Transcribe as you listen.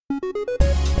Good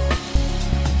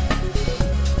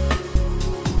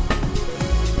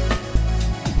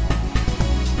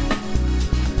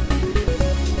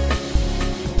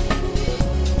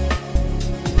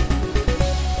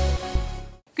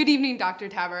evening, Dr.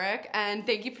 Tabarrok, and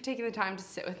thank you for taking the time to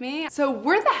sit with me. So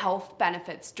were the health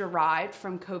benefits derived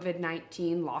from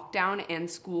COVID-19 lockdown and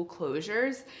school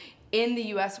closures in the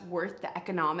US worth the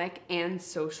economic and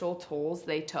social tolls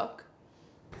they took?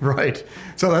 Right.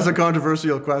 So that's a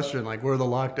controversial question, like were the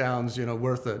lockdowns,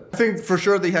 worth it? I think for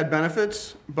sure they had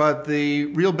benefits, but the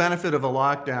real benefit of a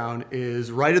lockdown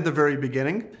is right at the very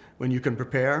beginning when you can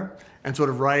prepare, and sort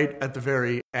of right at the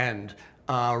very end,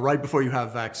 right before you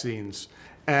have vaccines.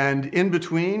 And in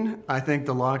between, I think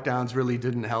the lockdowns really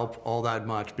didn't help all that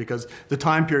much because the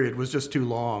time period was just too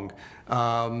long.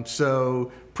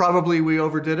 So probably we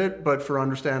overdid it, but for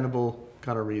understandable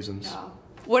kind of reasons. Yeah.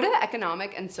 What are the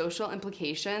economic and social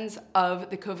implications of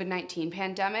the COVID-19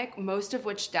 pandemic, most of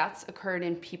which deaths occurred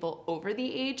in people over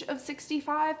the age of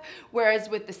 65, whereas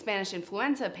with the Spanish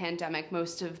influenza pandemic,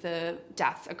 most of the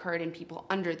deaths occurred in people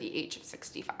under the age of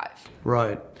 65?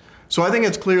 Right. So I think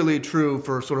it's clearly true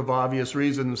for sort of obvious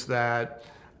reasons that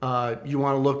you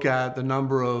want to look at the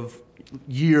number of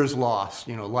years lost,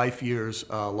 life years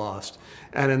lost.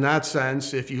 And in that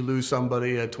sense, if you lose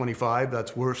somebody at 25,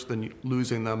 that's worse than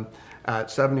losing them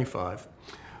at 75.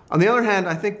 On the other hand,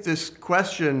 I think this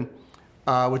question,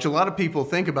 which a lot of people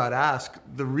think about, ask,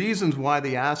 the reasons why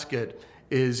they ask it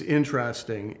is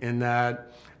interesting in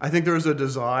that I think there's a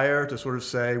desire to sort of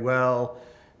say, well,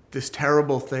 this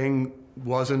terrible thing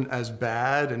wasn't as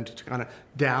bad, and to kind of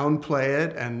downplay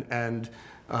it and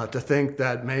to think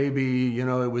that maybe, it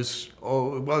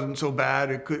wasn't so bad,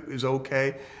 it was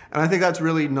okay. And I think that's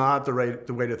really not the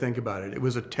way to think about it. It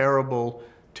was a terrible,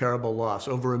 terrible loss.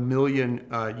 Over 1 million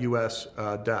U.S.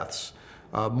 deaths.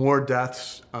 More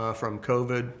deaths from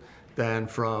COVID than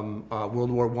from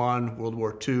World War I, World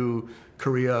War II,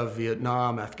 Korea,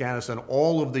 Vietnam, Afghanistan,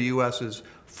 all of the U.S.'s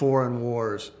foreign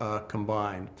wars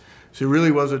combined. So it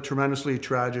really was a tremendously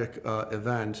tragic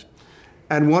event.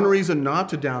 And one reason not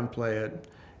to downplay it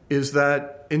is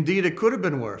that indeed it could have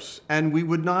been worse, and we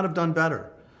would not have done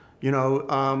better.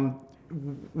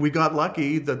 We got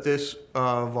lucky that this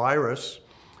virus,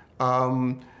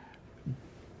 that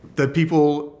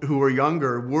people who were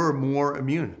younger were more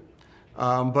immune.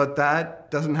 But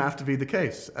that doesn't have to be the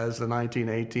case, as the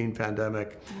 1918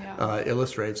 pandemic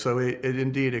illustrates. So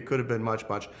indeed, it could have been much,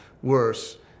 much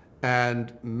worse.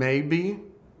 And maybe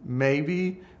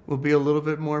we'll be a little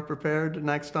bit more prepared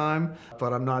next time,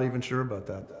 but I'm not even sure about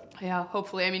that. Yeah,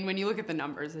 hopefully. I mean, when you look at the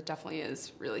numbers, it definitely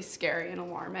is really scary and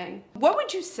alarming. What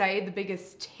would you say the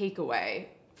biggest takeaway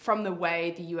from the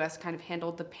way the U.S. kind of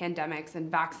handled the pandemics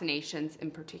and vaccinations in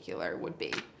particular would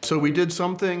be? So we did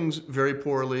some things very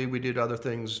poorly. We did other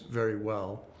things very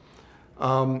well.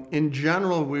 In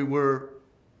general, we were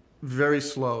very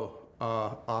slow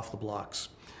off the blocks.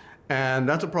 And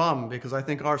that's a problem because I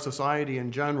think our society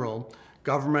in general,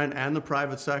 government and the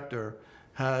private sector,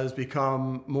 has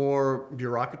become more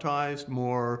bureaucratized,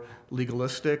 more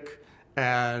legalistic,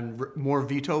 and more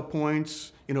veto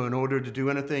points. In order to do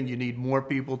anything, you need more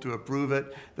people to approve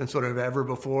it than sort of ever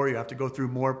before. You have to go through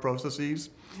more processes.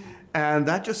 And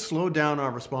that just slowed down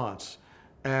our response.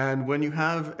 And when you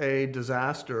have a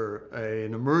disaster,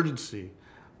 an emergency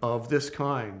of this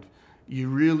kind, you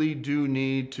really do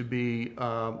need to be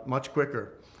much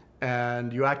quicker.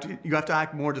 And you have to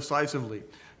act more decisively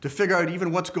to figure out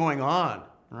even what's going on,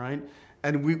 right?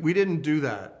 And we didn't do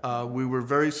that. We were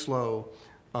very slow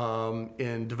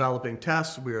in developing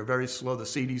tests. We were very slow. The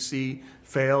CDC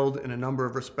failed in a number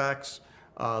of respects.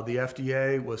 The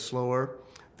FDA was slower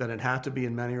than it had to be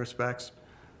in many respects.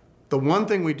 The one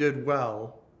thing we did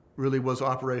well really was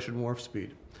Operation Warp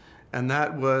Speed. And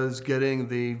that was getting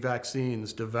the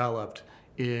vaccines developed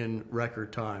in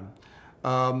record time.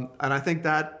 And I think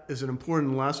that is an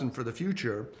important lesson for the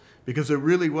future because it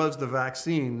really was the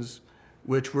vaccines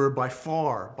which were by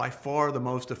far the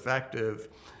most effective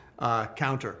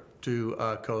counter to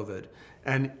COVID.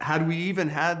 And had we even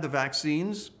had the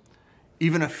vaccines,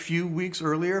 even a few weeks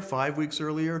earlier, 5 weeks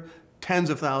earlier, tens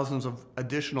of thousands of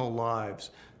additional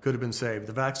lives could have been saved.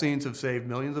 The vaccines have saved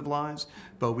millions of lives,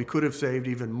 but we could have saved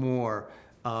even more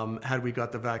had we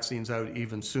got the vaccines out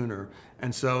even sooner.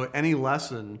 And so any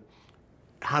lesson,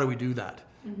 how do we do that?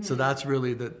 Mm-hmm. So that's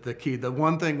really the key. The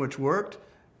one thing which worked,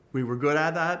 we were good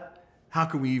at that. How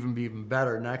can we even be even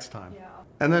better next time? Yeah.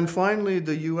 And then finally,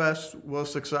 the U.S.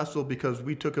 was successful because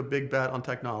we took a big bet on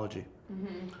technology.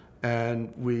 Mm-hmm.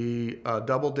 And we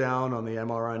doubled down on the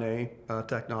mRNA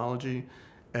technology,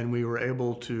 and we were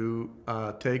able to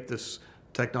take this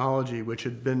technology, which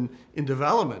had been in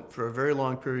development for a very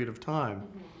long period of time,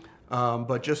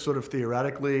 but just sort of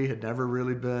theoretically had never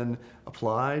really been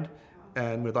applied.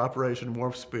 And with Operation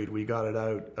Warp Speed, we got it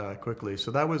out quickly.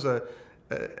 So that was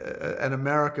an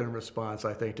American response,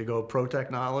 I think, to go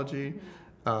pro-technology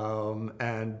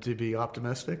and to be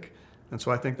optimistic. And so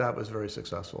I think that was very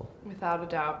successful. Without a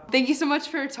doubt. Thank you so much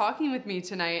for talking with me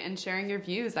tonight and sharing your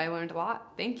views. I learned a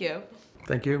lot. Thank you.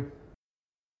 Thank you.